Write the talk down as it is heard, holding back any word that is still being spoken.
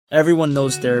Everyone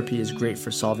knows therapy is great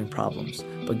for solving problems,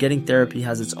 but getting therapy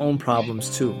has its own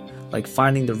problems too, like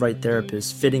finding the right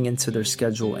therapist, fitting into their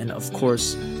schedule, and of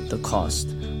course, the cost.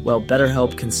 Well,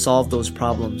 BetterHelp can solve those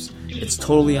problems. It's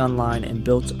totally online and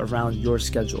built around your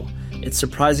schedule. It's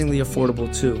surprisingly affordable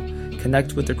too.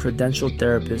 Connect with a credentialed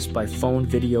therapist by phone,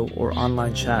 video, or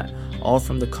online chat, all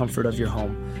from the comfort of your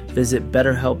home. Visit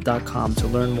BetterHelp.com to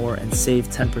learn more and save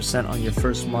 10% on your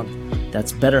first month.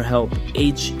 That's BetterHelp,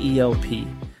 H-E-L-P.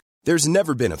 There's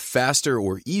never been a faster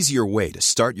or easier way to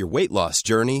start your weight loss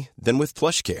journey than with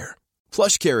PlushCare.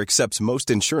 PlushCare accepts most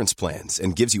insurance plans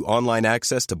and gives you online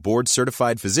access to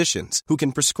board-certified physicians who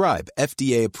can prescribe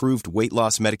FDA-approved weight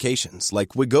loss medications like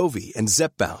Wegovy and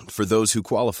Zepbound for those who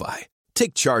qualify.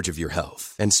 Take charge of your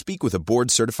health and speak with a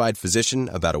board-certified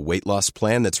physician about a weight loss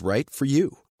plan that's right for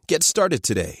you. Get started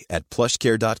today at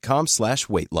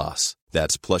plushcare.com/weight loss.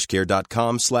 That's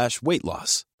plushcare.com/weight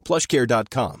loss.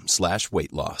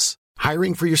 plushcare.com/weight loss.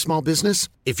 Hiring for your small business?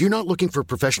 If you're not looking for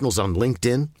professionals on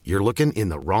LinkedIn, you're looking in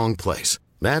the wrong place.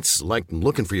 That's like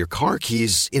looking for your car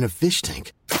keys in a fish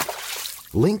tank.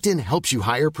 LinkedIn helps you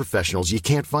hire professionals you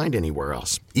can't find anywhere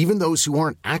else, even those who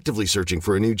aren't actively searching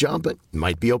for a new job but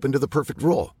might be open to the perfect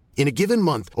role. In a given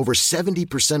month, over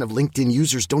 70% of LinkedIn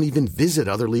users don't even visit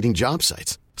other leading job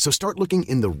sites. So start looking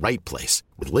in the right place.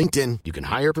 With LinkedIn, you can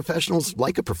hire professionals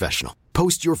like a professional.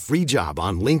 Post your free job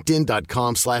on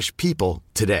linkedin.com/people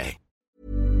today.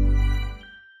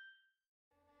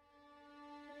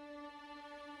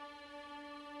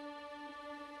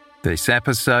 This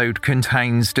episode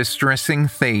contains distressing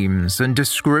themes and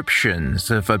descriptions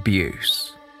of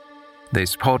abuse.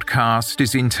 This podcast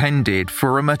is intended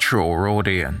for a mature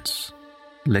audience.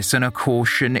 Listener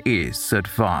caution is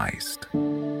advised.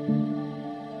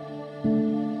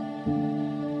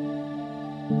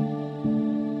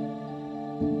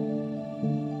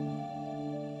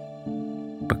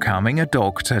 Becoming a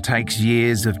doctor takes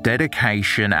years of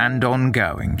dedication and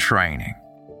ongoing training.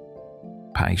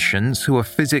 Patients who are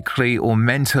physically or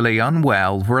mentally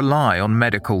unwell rely on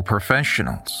medical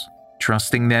professionals,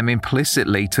 trusting them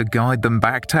implicitly to guide them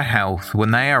back to health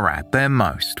when they are at their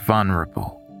most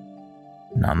vulnerable.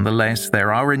 Nonetheless,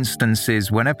 there are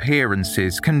instances when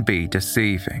appearances can be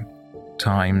deceiving,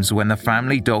 times when the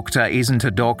family doctor isn't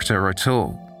a doctor at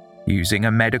all, using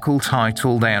a medical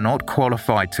title they are not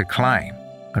qualified to claim,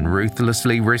 and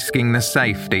ruthlessly risking the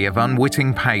safety of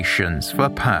unwitting patients for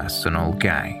personal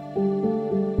gain.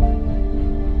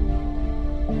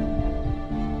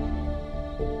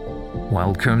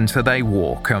 Welcome to They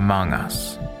Walk Among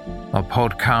Us, a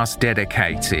podcast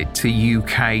dedicated to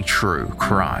UK true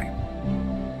crime.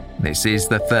 This is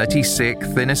the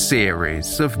 36th in a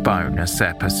series of bonus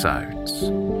episodes.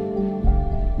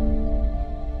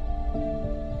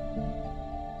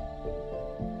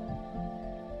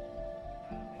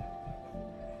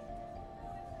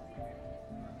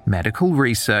 Medical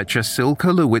researcher Silke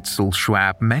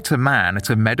Lewitzel-Schwab met a man at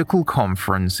a medical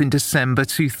conference in December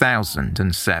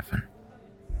 2007.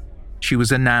 She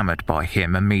was enamored by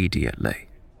him immediately.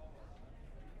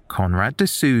 Conrad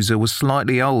D'Souza was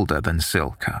slightly older than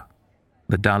Silke.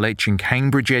 The Dulwich and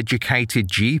Cambridge-educated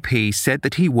GP said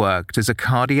that he worked as a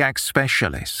cardiac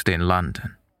specialist in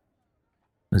London.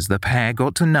 As the pair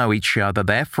got to know each other,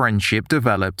 their friendship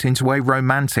developed into a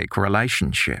romantic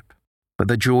relationship, but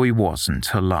the joy wasn't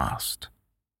to last.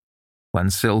 When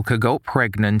Silke got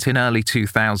pregnant in early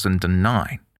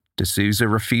 2009, D'Souza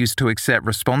refused to accept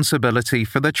responsibility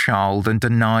for the child and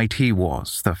denied he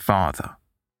was the father.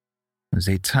 As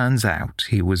it turns out,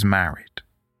 he was married.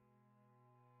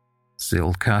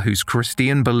 Silke, whose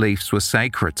Christian beliefs were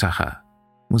sacred to her,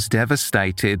 was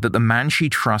devastated that the man she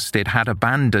trusted had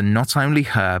abandoned not only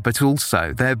her but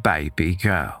also their baby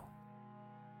girl.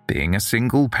 Being a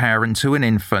single parent to an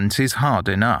infant is hard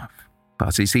enough,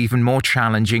 but it's even more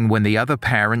challenging when the other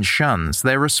parent shuns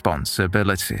their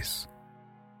responsibilities.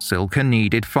 Silke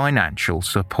needed financial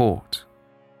support.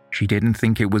 She didn't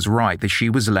think it was right that she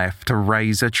was left to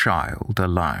raise a child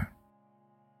alone.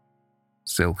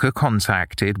 Silke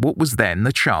contacted what was then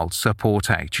the Child Support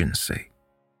Agency.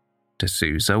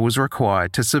 D'Souza was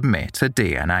required to submit a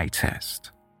DNA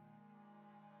test.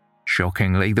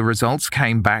 Shockingly, the results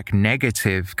came back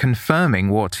negative, confirming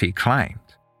what he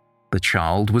claimed. The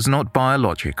child was not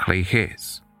biologically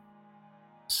his.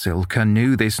 Silke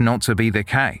knew this not to be the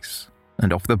case,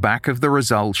 and off the back of the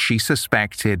results, she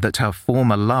suspected that her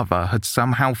former lover had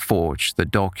somehow forged the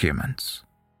documents.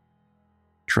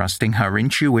 Trusting her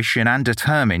intuition and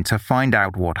determined to find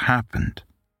out what happened,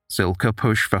 Silke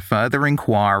pushed for further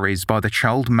inquiries by the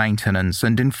Child Maintenance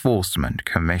and Enforcement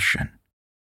Commission.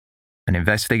 An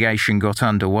investigation got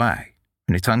underway,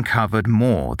 and it uncovered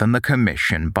more than the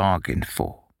commission bargained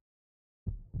for.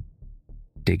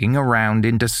 Digging around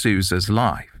in D'Souza's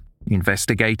life,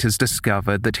 investigators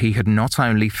discovered that he had not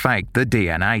only faked the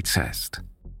DNA test,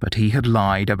 but he had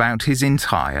lied about his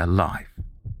entire life,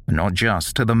 not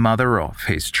just to the mother of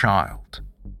his child.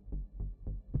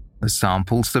 The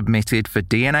sample submitted for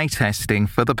DNA testing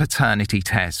for the paternity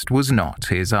test was not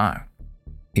his own.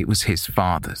 It was his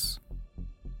father's.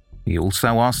 He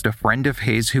also asked a friend of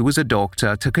his who was a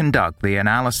doctor to conduct the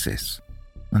analysis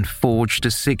and forged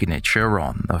a signature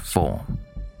on the form.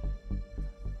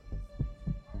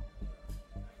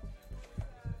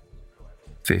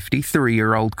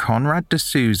 "53-year-old Conrad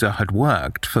D'Souza had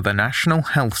worked for the National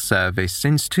Health Service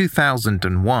since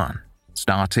 2001,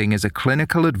 starting as a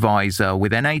clinical advisor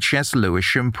with NHS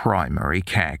Lewisham Primary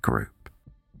Care Group.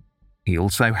 He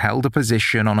also held a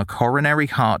position on a coronary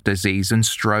heart disease and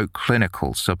stroke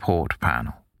clinical support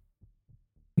panel.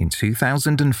 In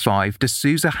 2005,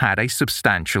 D'Souza had a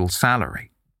substantial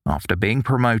salary after being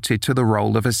promoted to the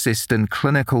role of Assistant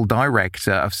Clinical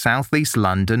Director of South East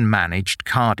London Managed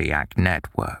Cardiac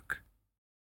Network.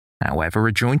 However,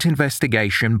 a joint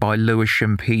investigation by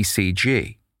Lewisham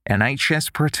PCG,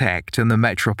 NHS Protect and the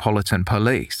Metropolitan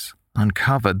Police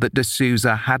uncovered that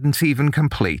D'Souza hadn't even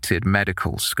completed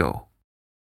medical school.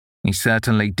 He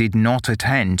certainly did not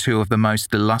attend two of the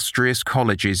most illustrious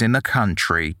colleges in the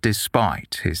country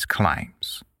despite his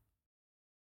claims.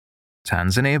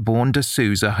 Tanzania-born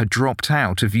D'Souza had dropped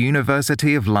out of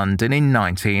University of London in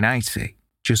 1980,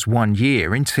 just 1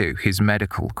 year into his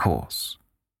medical course.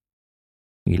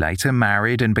 He later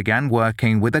married and began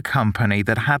working with a company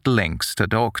that had links to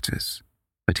doctors,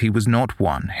 but he was not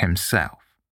one himself.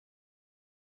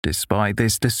 Despite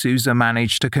this, D'Souza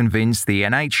managed to convince the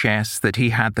NHS that he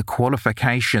had the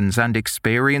qualifications and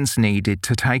experience needed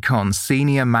to take on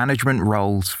senior management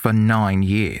roles for 9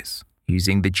 years,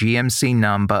 using the GMC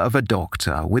number of a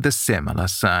doctor with a similar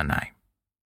surname.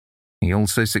 He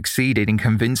also succeeded in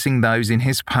convincing those in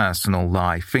his personal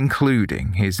life,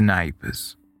 including his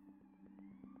neighbours.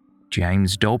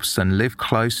 James Dobson lived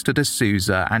close to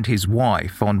D'Souza and his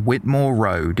wife on Whitmore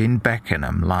Road in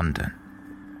Beckenham, London.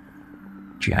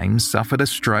 James suffered a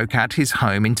stroke at his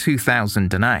home in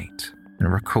 2008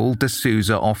 and recalled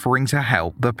D'Souza offering to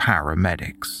help the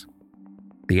paramedics.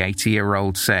 The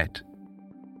 80-year-old said,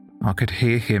 "I could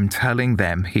hear him telling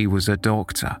them he was a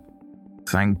doctor.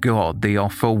 Thank God the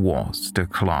offer was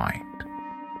declined."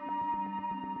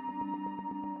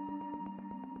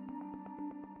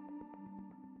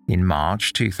 In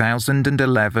March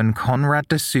 2011, Conrad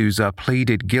D'Souza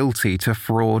pleaded guilty to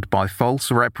fraud by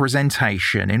false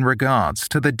representation in regards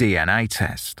to the DNA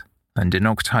test, and in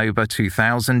October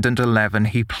 2011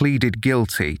 he pleaded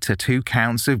guilty to 2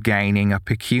 counts of gaining a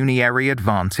pecuniary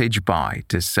advantage by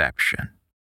deception.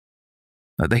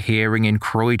 At the hearing in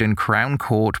Croydon Crown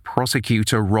Court,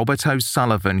 prosecutor Robert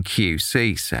O'Sullivan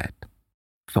QC said,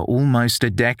 "For almost a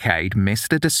decade,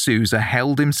 Mr. D'Souza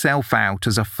held himself out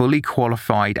as a fully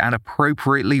qualified and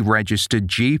appropriately registered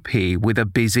GP with a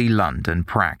busy London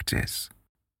practice.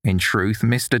 In truth,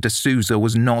 Mr. D'Souza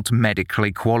was not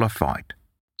medically qualified,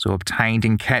 so obtained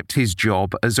and kept his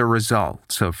job as a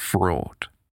result of fraud."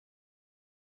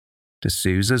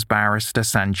 D'Souza's barrister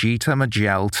Sanjita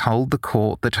Majel told the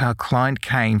court that her client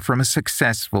came from a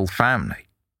successful family,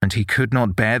 and he could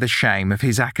not bear the shame of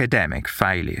his academic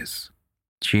failures.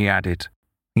 She added,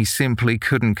 "He simply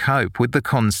couldn't cope with the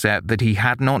concept that he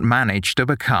had not managed to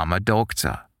become a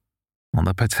doctor. On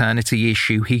the paternity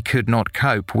issue, he could not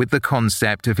cope with the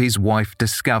concept of his wife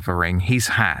discovering he's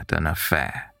had an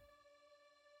affair."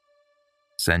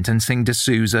 Sentencing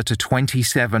D'Souza to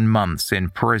 27 months in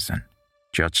prison,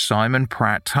 Judge Simon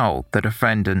Pratt told the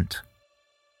defendant,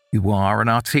 "You are an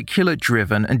articulate,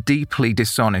 driven and deeply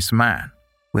dishonest man,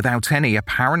 without any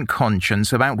apparent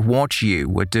conscience about what you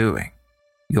were doing.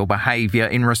 Your behaviour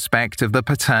in respect of the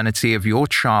paternity of your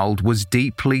child was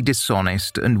deeply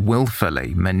dishonest and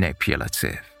willfully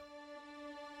manipulative."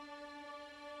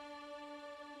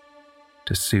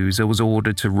 D'Souza was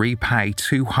ordered to repay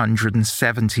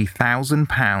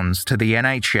 £270,000 to the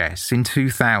NHS in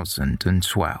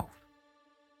 2012.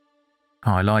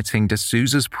 Highlighting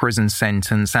D'Souza's prison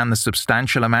sentence and the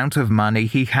substantial amount of money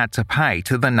he had to pay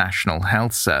to the National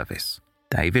Health Service,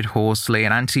 David Horsley,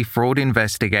 an anti-fraud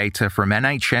investigator from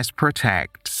NHS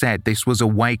Protect, said this was a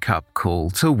wake-up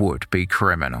call to would-be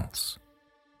criminals.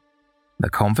 The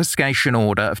confiscation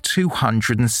order of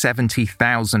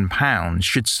 £270,000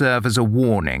 should serve as a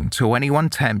warning to anyone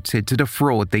tempted to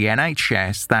defraud the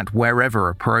NHS that, wherever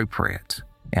appropriate,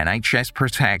 NHS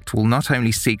Protect will not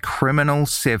only seek criminal,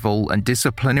 civil and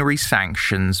disciplinary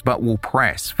sanctions, but will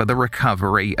press for the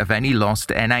recovery of any lost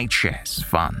NHS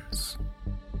funds.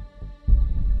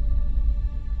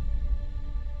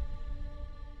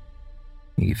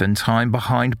 Even time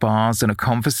behind bars and a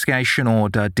confiscation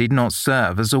order did not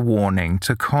serve as a warning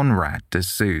to Conrad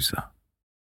D'Souza.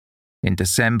 In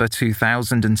December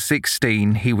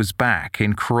 2016, he was back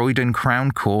in Croydon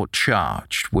Crown Court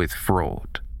charged with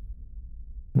fraud.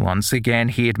 Once again,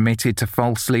 he admitted to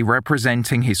falsely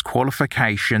representing his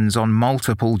qualifications on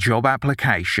multiple job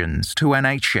applications to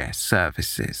NHS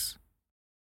services.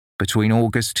 Between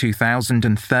August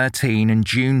 2013 and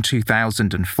June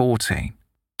 2014,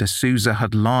 D'Souza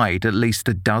had lied at least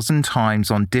a dozen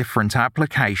times on different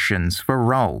applications for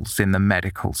roles in the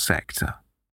medical sector.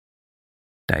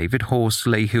 David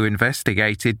Horsley, who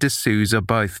investigated D'Souza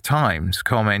both times,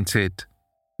 commented,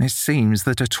 "It seems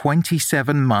that a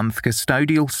 27-month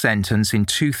custodial sentence in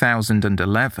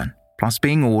 2011, plus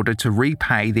being ordered to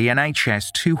repay the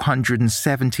NHS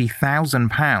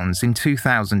 £270,000 in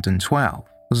 2012,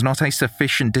 was not a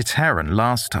sufficient deterrent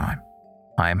last time.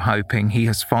 I am hoping he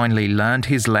has finally learned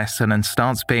his lesson and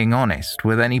starts being honest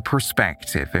with any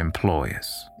prospective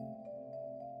employers."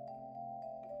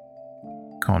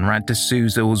 Conrad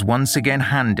D'Souza was once again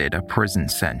handed a prison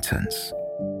sentence,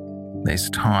 this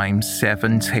time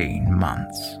 17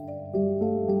 months.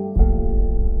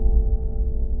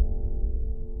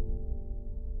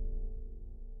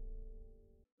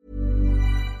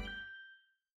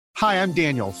 Hi, I'm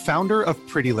Daniel, founder of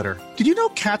Pretty Litter. Did you know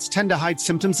cats tend to hide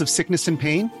symptoms of sickness and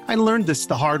pain? I learned this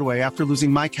the hard way after losing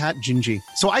my cat, Gingy.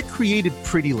 So I created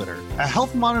Pretty Litter, a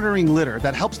health monitoring litter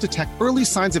that helps detect early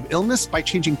signs of illness by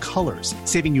changing colors,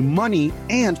 saving you money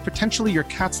and potentially your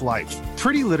cat's life.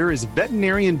 Pretty Litter is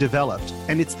veterinarian developed,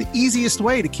 and it's the easiest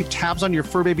way to keep tabs on your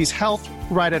fur baby's health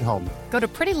right at home. Go to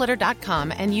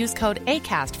prettylitter.com and use code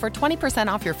ACAST for 20%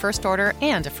 off your first order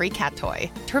and a free cat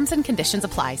toy. Terms and conditions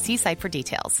apply. See site for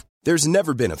details. There's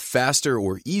never been a faster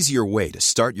or easier way to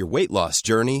start your weight loss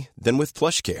journey than with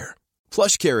PlushCare.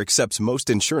 PlushCare accepts most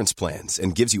insurance plans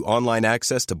and gives you online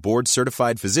access to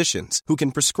board-certified physicians who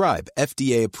can prescribe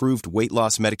FDA-approved weight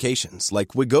loss medications like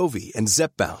Wegovy and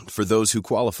Zepbound for those who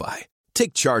qualify.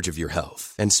 Take charge of your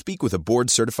health and speak with a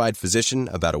board-certified physician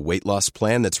about a weight loss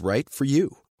plan that's right for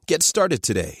you. Get started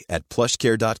today at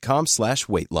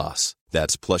plushcare.com/weight loss.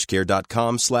 That's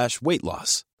plushcare.com/weight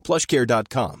loss.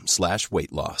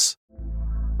 plushcare.com/weight loss.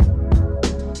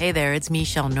 Hey there, it's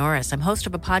Michelle Norris. I'm host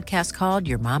of a podcast called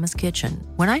Your Mama's Kitchen.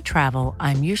 When I travel,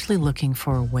 I'm usually looking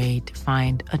for a way to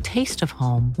find a taste of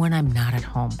home when I'm not at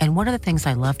home. And one of the things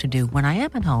I love to do when I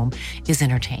am at home is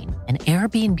entertain. And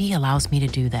Airbnb allows me to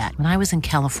do that. When I was in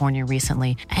California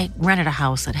recently, I rented a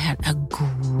house that had a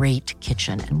great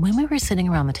kitchen. And when we were sitting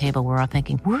around the table, we're all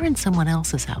thinking, we're in someone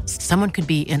else's house. Someone could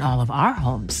be in all of our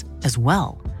homes as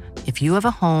well. If you have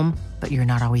a home, but you're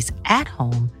not always at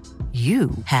home,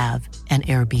 you have an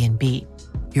Airbnb.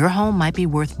 Your home might be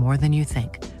worth more than you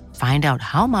think. Find out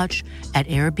how much at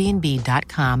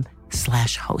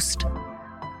airbnb.com/host.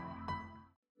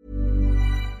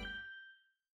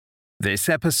 This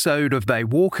episode of They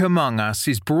Walk Among Us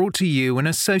is brought to you in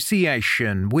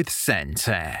association with Scent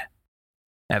Air.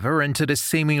 Ever entered a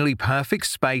seemingly perfect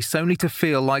space only to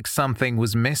feel like something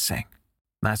was missing?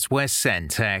 That's where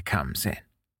Scent Air comes in.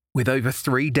 With over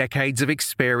 3 decades of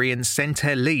experience, Scent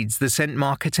Air leads the scent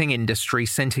marketing industry,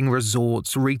 scenting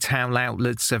resorts, retail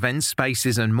outlets, event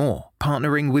spaces and more,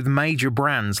 partnering with major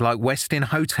brands like Westin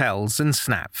Hotels and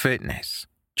Snap Fitness.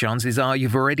 Chances are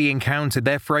you've already encountered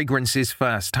their fragrances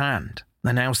firsthand.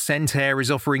 And now Scent Air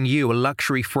is offering you a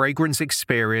luxury fragrance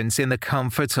experience in the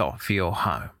comfort of your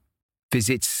home.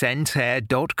 Visit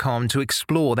scentair.com to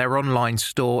explore their online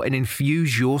store and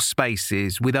infuse your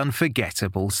spaces with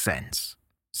unforgettable scents.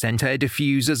 Scent Air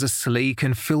diffusers are sleek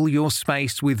and fill your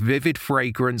space with vivid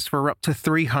fragrance for up to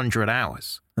 300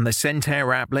 hours. And the Scent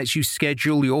Air app lets you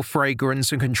schedule your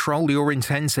fragrance and control your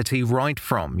intensity right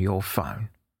from your phone.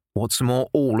 What's more,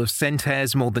 all of Scent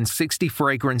Air's more than 60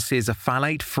 fragrances are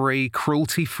phthalate-free,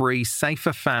 cruelty-free, safe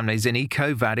for families and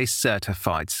EcoVadis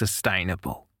certified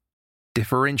sustainable.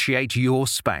 Differentiate your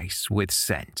space with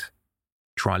scent.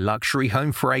 Try luxury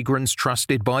home fragrance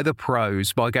trusted by the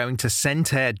pros by going to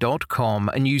scentair.com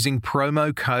and using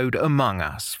promo code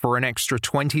AMONGUS for an extra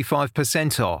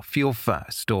 25% off your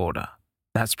first order.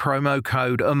 That's promo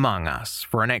code AMONGUS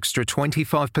for an extra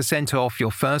 25% off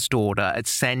your first order at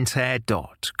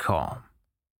scentair.com.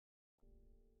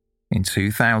 In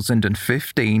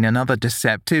 2015, another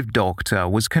deceptive doctor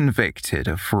was convicted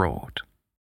of fraud.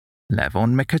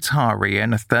 Levon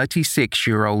Mikatarian, a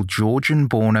 36-year-old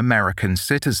Georgian-born American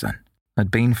citizen, had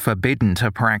been forbidden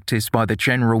to practice by the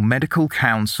General Medical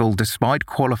Council despite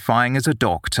qualifying as a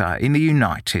doctor in the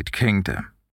United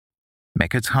Kingdom.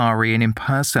 Mkhitaryan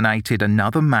impersonated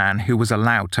another man who was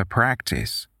allowed to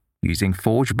practice, using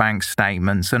forged bank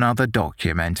statements and other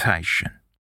documentation.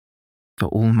 For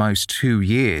almost 2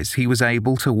 years, he was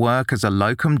able to work as a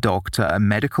locum doctor at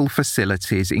medical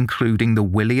facilities including the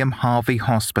William Harvey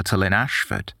Hospital in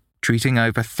Ashford, treating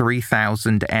over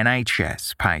 3,000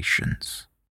 NHS patients.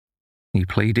 He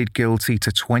pleaded guilty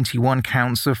to 21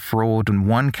 counts of fraud and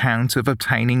 1 count of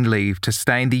obtaining leave to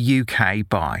stay in the UK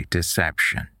by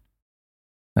deception.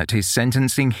 At his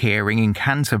sentencing hearing in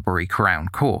Canterbury Crown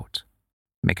Court,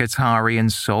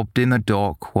 Mkhitaryan sobbed in the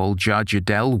dock while Judge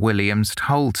Adele Williams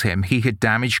told him he had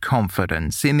damaged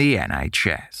confidence in the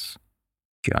NHS.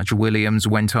 Judge Williams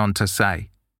went on to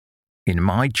say, "In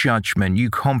my judgment, you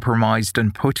compromised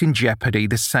and put in jeopardy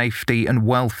the safety and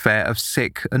welfare of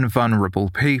sick and vulnerable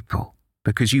people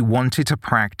because you wanted to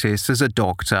practice as a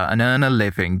doctor and earn a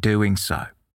living doing so.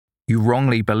 You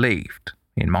wrongly believed,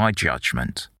 in my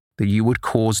judgment, that you would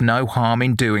cause no harm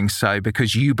in doing so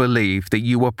because you believed that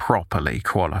you were properly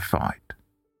qualified."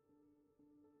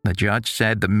 The judge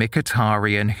said that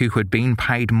Mkhitaryan, who had been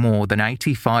paid more than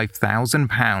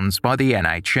 £85,000 by the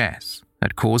NHS,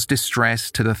 had caused distress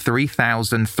to the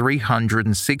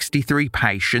 3,363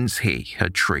 patients he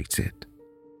had treated.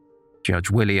 Judge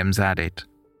Williams added,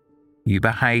 "You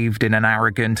behaved in an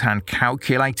arrogant and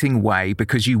calculating way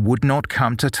because you would not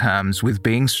come to terms with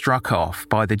being struck off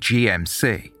by the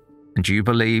GMC, and you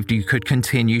believed you could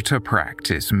continue to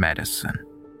practice medicine."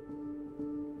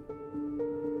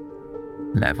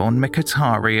 Levon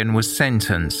Mkhitaryan was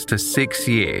sentenced to 6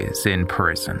 years in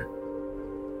prison.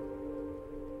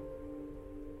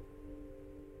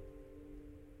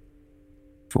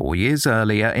 Four years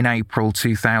earlier, in April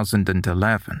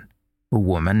 2011, a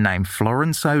woman named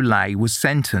Florence Olay was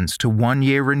sentenced to 1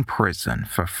 year in prison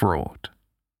for fraud.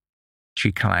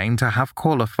 She claimed to have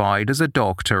qualified as a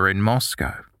doctor in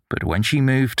Moscow, but when she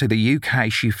moved to the UK,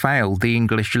 she failed the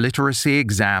English literacy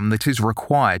exam that is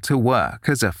required to work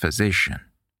as a physician.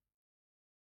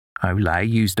 Olay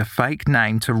used a fake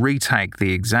name to retake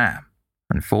the exam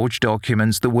and forged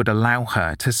documents that would allow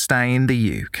her to stay in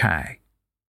the UK.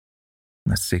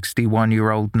 The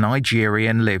 61-year-old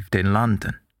Nigerian lived in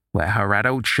London, where her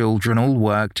adult children all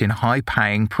worked in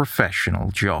high-paying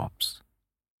professional jobs.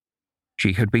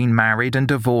 She had been married and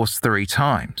divorced 3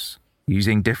 times,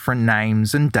 using different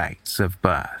names and dates of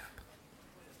birth.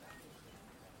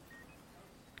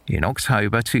 In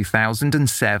October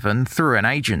 2007, through an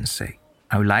agency,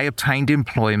 Olay obtained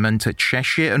employment at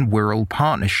Cheshire and Wirral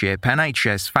Partnership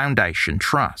NHS Foundation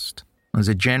Trust as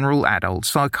a general adult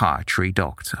psychiatry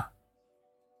doctor.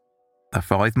 The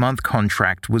 5-month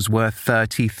contract was worth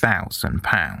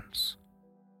 £30,000.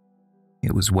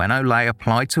 It was when Olay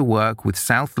applied to work with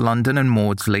South London and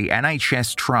Maudsley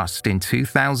NHS Trust in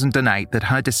 2008 that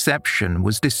her deception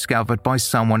was discovered by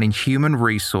someone in Human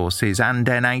Resources and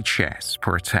NHS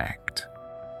Protect.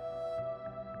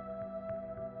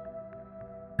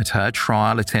 At her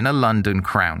trial at Inner London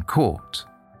Crown Court,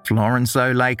 Florence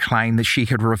Olay claimed that she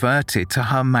had reverted to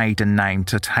her maiden name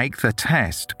to take the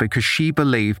test because she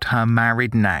believed her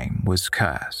married name was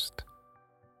cursed.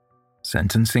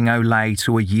 Sentencing Olay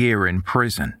to a year in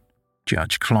prison,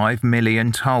 Judge Clive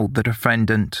Millian told the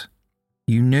defendant,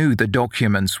 "You knew the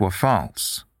documents were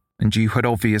false, and you had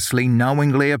obviously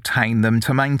knowingly obtained them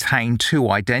to maintain 2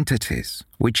 identities,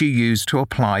 which you used to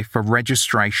apply for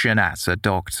registration as a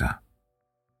doctor.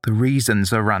 The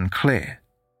reasons are unclear,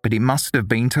 but it must have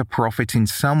been to profit in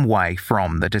some way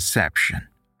from the deception.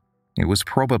 It was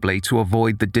probably to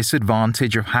avoid the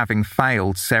disadvantage of having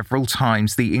failed several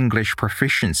times the English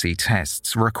proficiency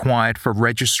tests required for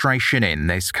registration in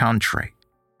this country.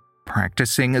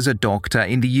 Practicing as a doctor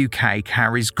in the UK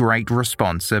carries great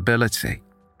responsibility.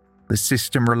 The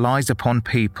system relies upon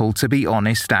people to be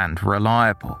honest and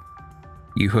reliable.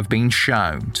 You have been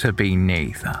shown to be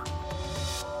neither."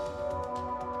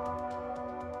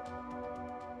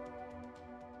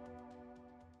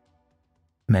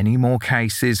 Many more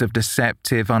cases of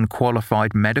deceptive,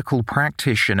 unqualified medical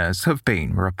practitioners have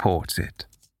been reported.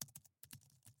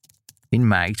 In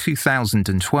May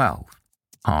 2012,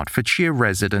 Hertfordshire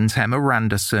resident Emma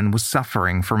Randerson was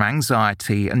suffering from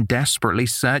anxiety and desperately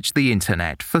searched the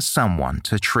internet for someone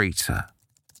to treat her.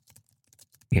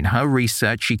 In her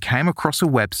research, she came across a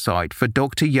website for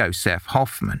Dr. Josef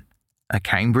Hoffman, a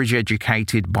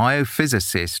Cambridge-educated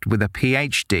biophysicist with a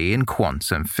PhD in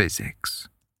quantum physics.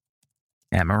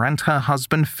 Emma and her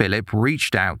husband Philip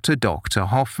reached out to Dr.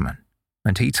 Hoffman,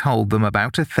 and he told them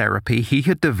about a therapy he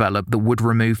had developed that would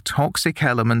remove toxic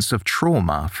elements of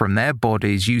trauma from their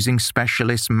bodies using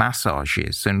specialist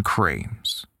massages and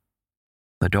creams.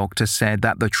 The doctor said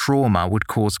that the trauma would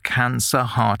cause cancer,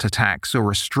 heart attacks,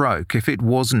 or a stroke if it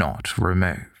was not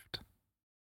removed.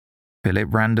 Philip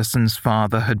Randerson's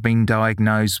father had been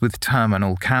diagnosed with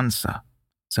terminal cancer,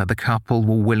 so the couple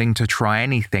were willing to try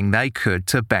anything they could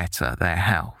to better their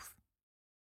health.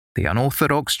 The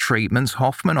unorthodox treatments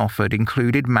Hoffman offered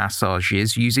included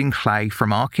massages using clay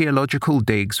from archaeological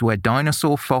digs where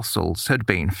dinosaur fossils had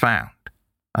been found,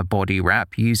 a body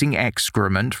wrap using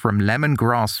excrement from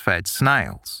lemongrass-fed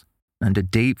snails, and a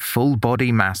deep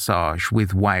full-body massage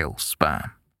with whale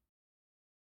sperm.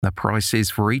 The prices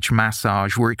for each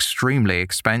massage were extremely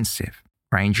expensive,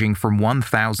 ranging from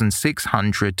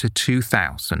 £1,600 to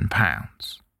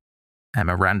 £2,000.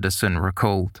 Emma Randerson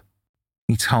recalled,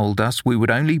 "He told us we would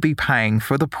only be paying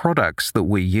for the products that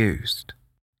we used.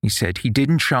 He said he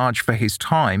didn't charge for his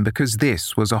time because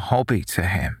this was a hobby to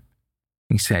him.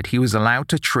 He said he was allowed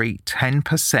to treat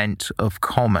 10% of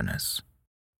commoners.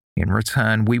 In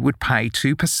return, we would pay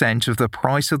 2% of the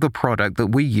price of the product that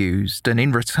we used, and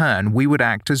in return, we would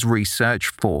act as research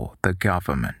for the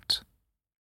government."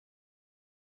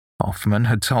 Hoffman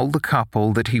had told the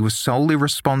couple that he was solely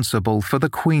responsible for the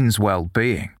Queen's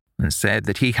well-being, and said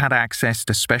that he had access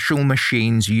to special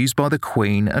machines used by the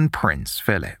Queen and Prince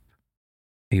Philip.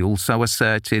 He also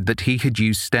asserted that he had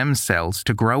used stem cells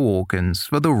to grow organs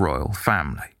for the royal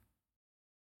family.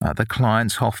 Other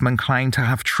clients Hoffman claimed to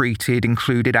have treated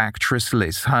included actress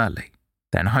Liz Hurley,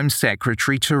 then Home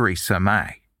Secretary Theresa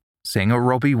May, singer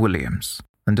Robbie Williams,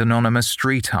 and anonymous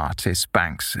street artist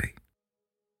Banksy.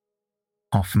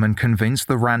 Hoffman convinced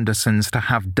the Randersons to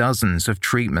have dozens of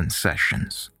treatment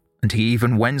sessions, and he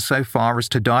even went so far as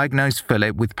to diagnose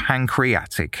Philip with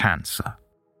pancreatic cancer.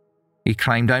 He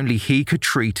claimed only he could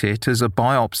treat it, as a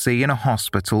biopsy in a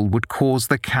hospital would cause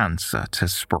the cancer to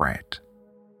spread.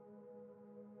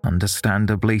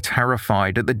 Understandably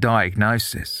terrified at the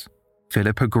diagnosis,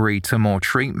 Philip agreed to more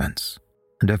treatments,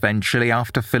 and eventually,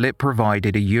 after Philip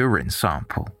provided a urine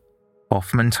sample,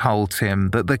 Hoffman told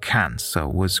him that the cancer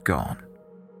was gone.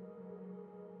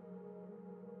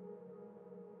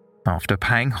 After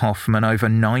paying Hoffman over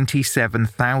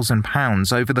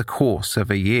 £97,000 over the course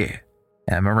of a year,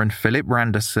 Emma and Philip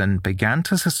Randerson began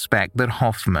to suspect that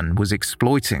Hoffman was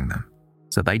exploiting them,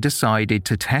 so they decided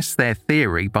to test their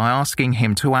theory by asking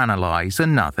him to analyse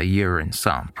another urine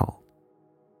sample.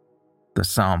 The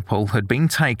sample had been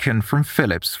taken from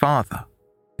Philip's father,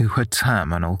 who had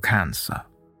terminal cancer.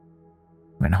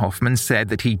 When Hoffman said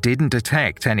that he didn't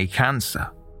detect any cancer,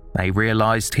 they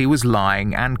realised he was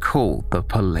lying and called the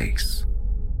police.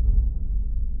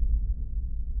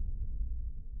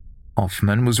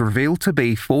 Hoffman was revealed to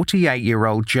be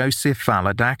 48-year-old Joseph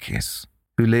Valadakis,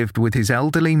 who lived with his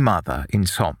elderly mother in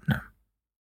Tottenham.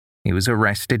 He was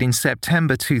arrested in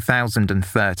September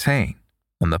 2013,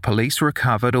 and the police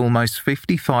recovered almost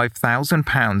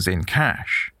 £55,000 in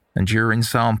cash and urine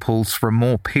samples from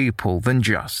more people than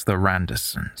just the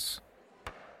Randersons.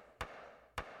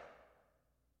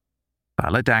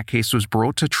 Valadakis was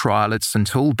brought to trial at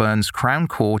St Albans Crown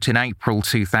Court in April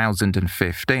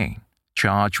 2015,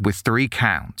 charged with 3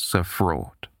 counts of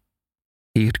fraud.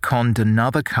 He had conned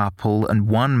another couple and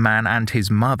one man and his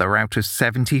mother out of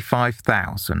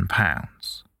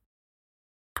 £75,000.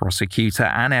 Prosecutor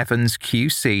Anne Evans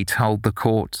QC told the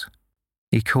court,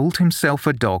 "He called himself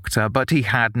a doctor, but he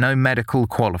had no medical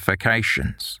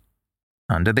qualifications.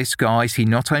 Under this guise, he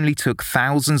not only took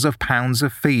thousands of pounds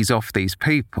of fees off these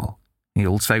people, he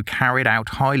also carried out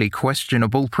highly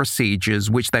questionable procedures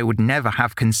which they would never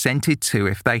have consented to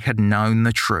if they had known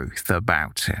the truth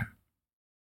about him."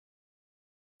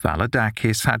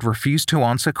 Valadakis had refused to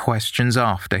answer questions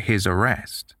after his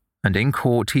arrest, and in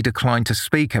court he declined to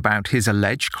speak about his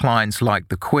alleged clients like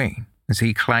the Queen, as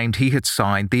he claimed he had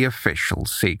signed the Official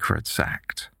Secrets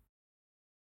Act.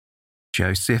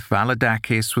 Joseph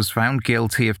Valadakis was found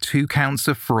guilty of 2 counts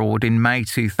of fraud in May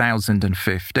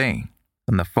 2015,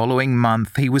 and the following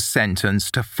month he was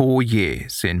sentenced to 4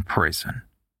 years in prison.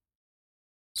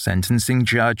 Sentencing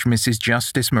judge Mrs.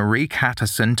 Justice Marie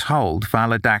Catterson told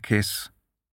Valadakis,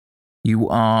 "You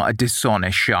are a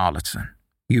dishonest charlatan.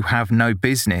 You have no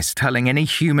business telling any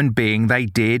human being they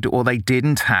did or they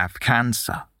didn't have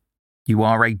cancer. You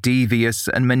are a devious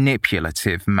and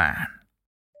manipulative man."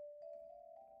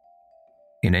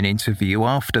 In an interview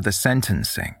after the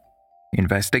sentencing,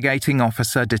 Investigating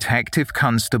Officer Detective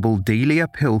Constable Delia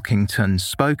Pilkington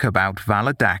spoke about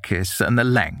Valadakis and the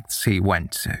lengths he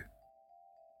went to.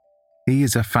 "He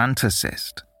is a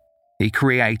fantasist. He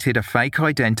created a fake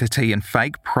identity and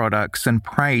fake products and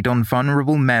preyed on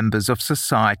vulnerable members of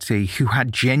society who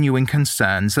had genuine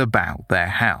concerns about their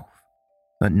health.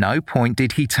 At no point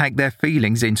did he take their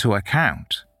feelings into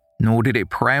account, nor did it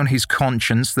prey on his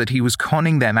conscience that he was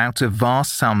conning them out of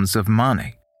vast sums of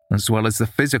money, as well as the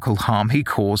physical harm he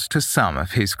caused to some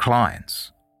of his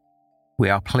clients. We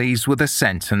are pleased with the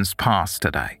sentence passed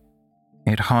today.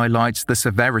 It highlights the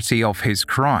severity of his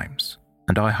crimes,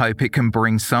 and I hope it can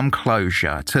bring some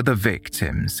closure to the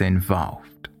victims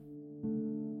involved.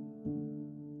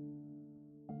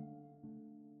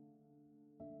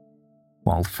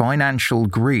 While financial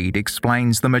greed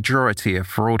explains the majority of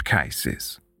fraud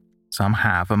cases, some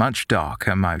have a much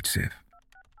darker motive.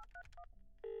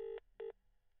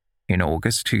 In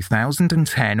August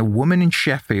 2010, a woman in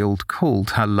Sheffield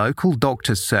called her local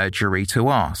doctor's surgery to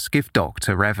ask if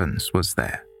Dr. Evans was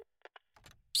there.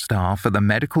 Staff at the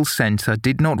medical centre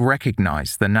did not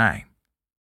recognise the name,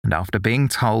 and after being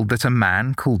told that a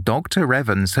man called Dr.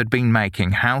 Evans had been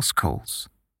making house calls,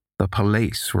 the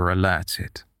police were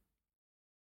alerted.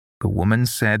 The woman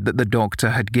said that the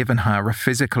doctor had given her a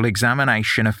physical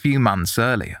examination a few months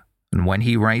earlier, and when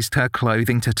he raised her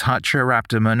clothing to touch her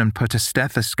abdomen and put a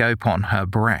stethoscope on her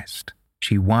breast,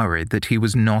 she worried that he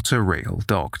was not a real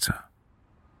doctor.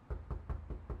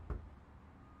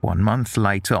 1 month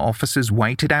later, officers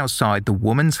waited outside the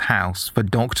woman's house for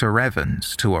Dr.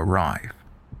 Evans to arrive.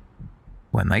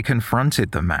 When they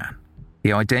confronted the man,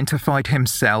 he identified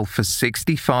himself as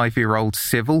 65-year-old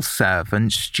civil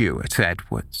servant Stuart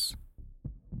Edwards.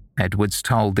 Edwards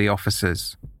told the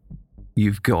officers,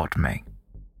 "You've got me.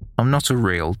 I'm not a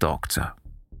real doctor.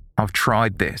 I've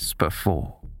tried this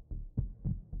before."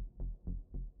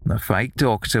 The fake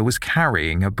doctor was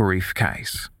carrying a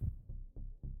briefcase.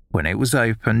 When it was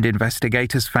opened,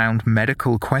 investigators found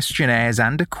medical questionnaires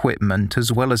and equipment, as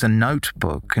well as a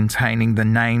notebook containing the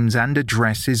names and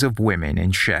addresses of women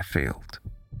in Sheffield.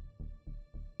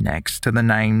 Next to the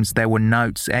names, there were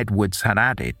notes Edwards had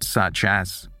added, such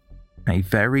as, "A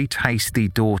very tasty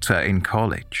daughter in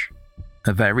college,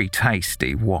 a very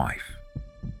tasty wife."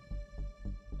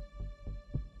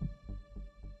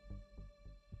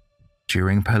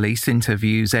 During police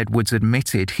interviews, Edwards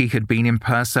admitted he had been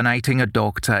impersonating a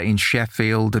doctor in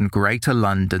Sheffield and Greater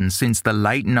London since the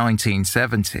late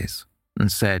 1970s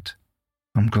and said,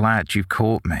 "I'm glad you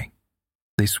caught me.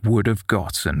 This would have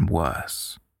gotten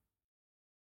worse."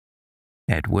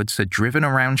 Edwards had driven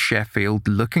around Sheffield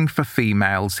looking for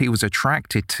females he was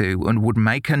attracted to and would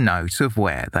make a note of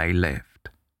where they lived.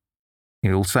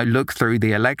 He also looked through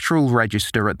the electoral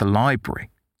register at the library,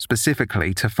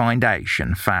 specifically to find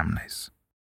Asian families.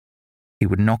 He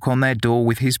would knock on their door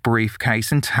with his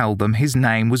briefcase and tell them his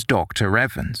name was Dr.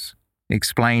 Evans,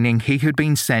 explaining he had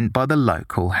been sent by the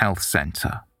local health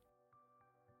centre.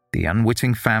 The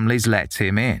unwitting families let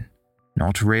him in,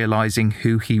 not realising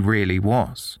who he really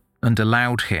was, and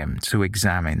allowed him to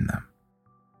examine them.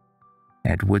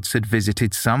 Edwards had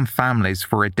visited some families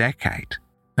for a decade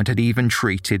and had even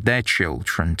treated their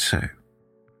children too.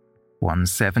 One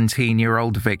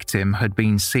 17-year-old victim had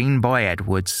been seen by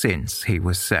Edwards since he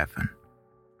was 7.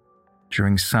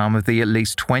 During some of the at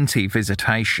least 20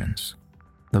 visitations,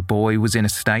 the boy was in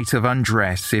a state of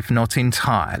undress, if not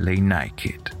entirely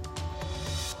naked.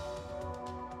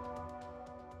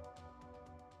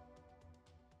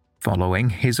 Following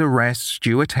his arrest,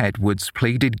 Stuart Edwards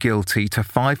pleaded guilty to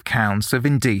 5 counts of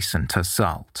indecent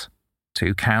assault,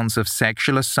 2 counts of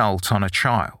sexual assault on a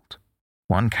child,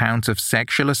 1 count of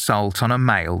sexual assault on a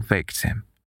male victim,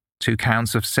 2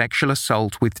 counts of sexual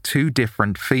assault with 2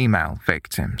 different female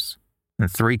victims,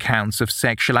 and 3 counts of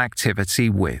sexual activity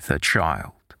with a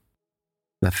child.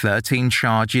 The 13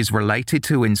 charges related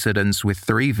to incidents with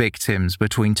 3 victims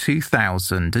between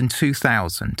 2000 and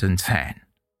 2010.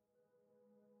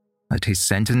 At his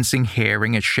sentencing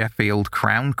hearing at Sheffield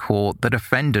Crown Court, the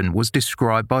defendant was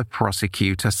described by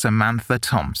prosecutor Samantha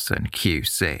Thompson,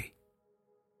 QC.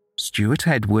 Stuart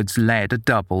Edwards led a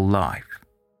double life.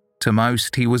 To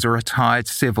most, he was a retired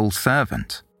civil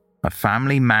servant, a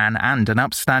family man and an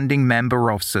upstanding member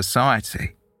of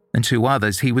society, and to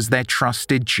others he was their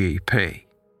trusted GP.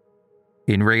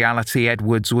 In reality,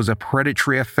 Edwards was a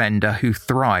predatory offender who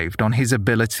thrived on his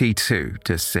ability to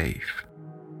deceive.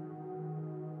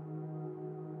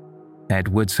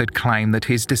 Edwards had claimed that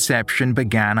his deception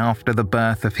began after the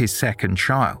birth of his second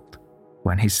child,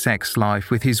 when his sex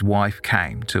life with his wife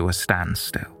came to a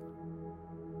standstill.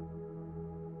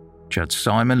 Judge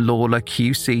Simon Lawler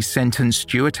QC sentenced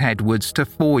Stuart Edwards to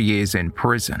 4 years in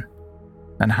prison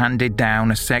and handed down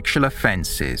a sexual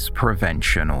offences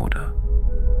prevention order.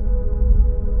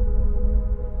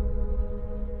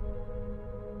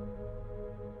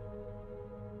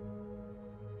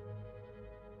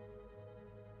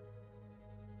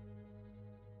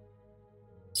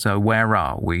 So where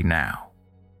are we now?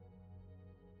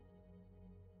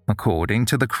 According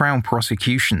to the Crown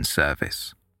Prosecution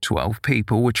Service, 12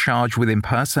 people were charged with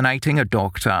impersonating a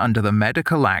doctor under the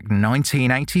Medical Act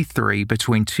 1983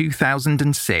 between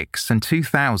 2006 and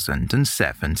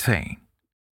 2017.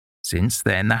 Since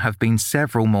then, there have been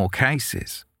several more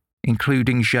cases,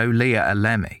 including Jolea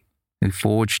Alemi, who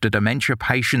forged a dementia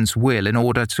patient's will in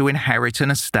order to inherit an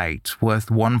estate worth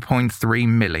 £1.3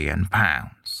 million.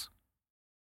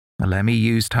 Alemi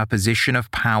used her position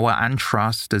of power and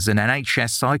trust as an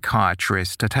NHS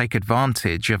psychiatrist to take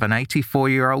advantage of an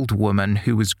 84-year-old woman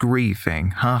who was grieving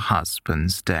her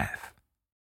husband's death.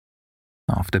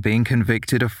 After being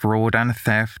convicted of fraud and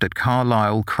theft at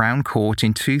Carlisle Crown Court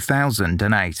in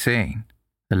 2018,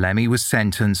 Alemi was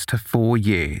sentenced to 4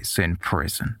 years in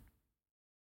prison.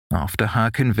 After her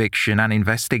conviction, an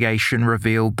investigation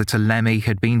revealed that Alemi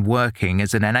had been working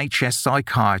as an NHS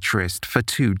psychiatrist for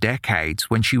 2 decades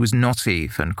when she was not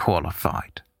even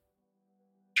qualified.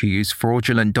 She used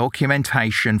fraudulent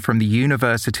documentation from the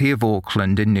University of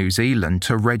Auckland in New Zealand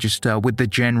to register with the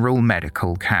General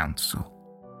Medical Council.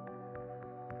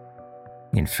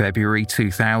 In February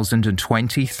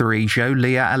 2023,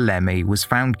 Jolea Alemi was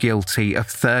found guilty of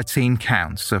 13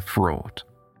 counts of fraud.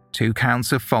 2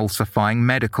 counts of falsifying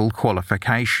medical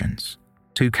qualifications,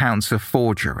 2 counts of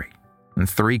forgery, and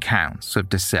 3 counts of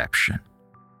deception.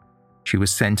 She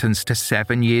was sentenced to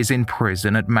 7 years in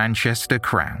prison at Manchester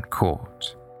Crown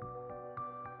Court.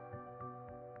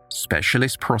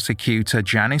 Specialist prosecutor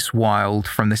Janice Wild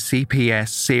from the CPS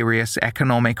Serious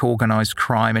Economic Organised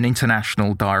Crime and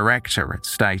International Directorate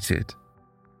stated,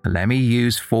 Alemi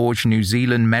used forged New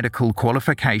Zealand medical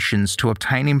qualifications to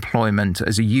obtain employment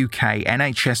as a UK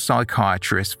NHS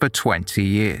psychiatrist for 20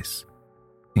 years.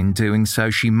 In doing so,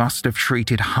 she must have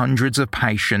treated hundreds of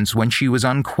patients when she was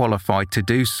unqualified to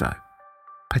do so,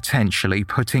 potentially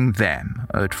putting them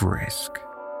at risk.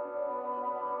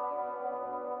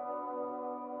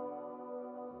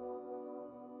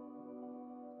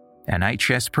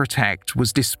 NHS Protect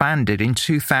was disbanded in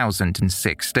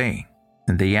 2016.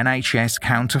 The NHS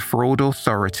Counter-Fraud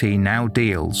Authority now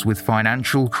deals with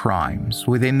financial crimes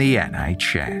within the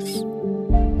NHS.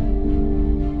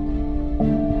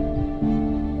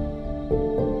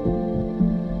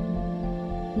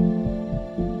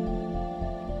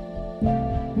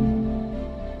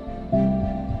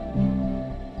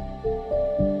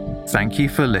 Thank you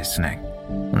for listening,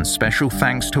 and special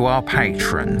thanks to our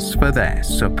patrons for their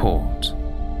support.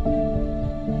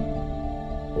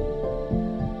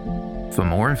 For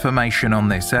more information on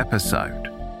this episode,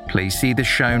 please see the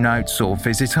show notes or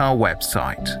visit our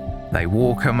website,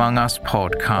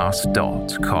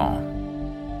 theywalkamonguspodcast.com.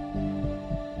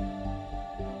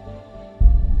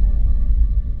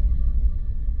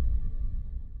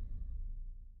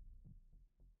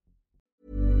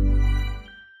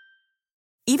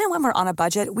 Even when we're on a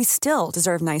budget, we still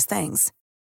deserve nice things.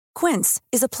 Quince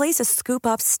is a place to scoop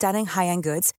up stunning high-end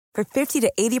goods for 50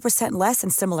 to 80% less than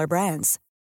similar brands.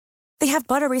 They have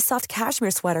buttery soft cashmere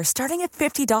sweaters starting at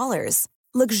 $50,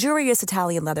 luxurious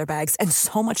Italian leather bags, and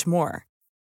so much more.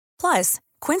 Plus,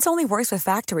 Quince only works with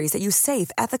factories that use safe,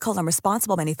 ethical, and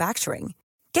responsible manufacturing.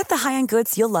 Get the high-end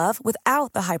goods you'll love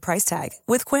without the high price tag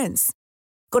with Quince.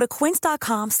 Go to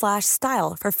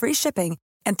quince.com/style for free shipping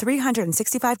and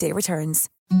 365-day returns.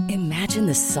 Imagine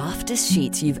the softest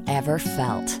sheets you've ever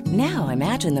felt. Now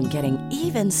imagine them getting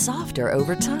even softer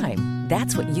over time.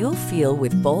 That's what you'll feel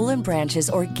with Boll & Branch's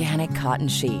organic cotton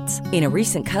sheets. In a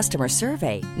recent customer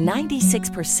survey,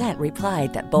 96%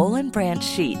 replied that Boll & Branch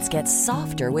sheets get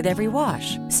softer with every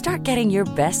wash. Start getting your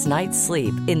best night's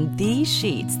sleep in these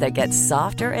sheets that get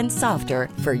softer and softer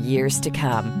for years to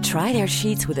come. Try their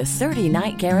sheets with a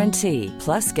 30-night guarantee.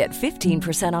 Plus, get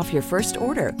 15% off your first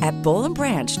order at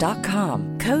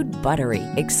bollandbranch.com. Code BUTTERY.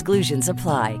 Exclusions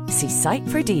apply. See site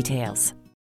for details.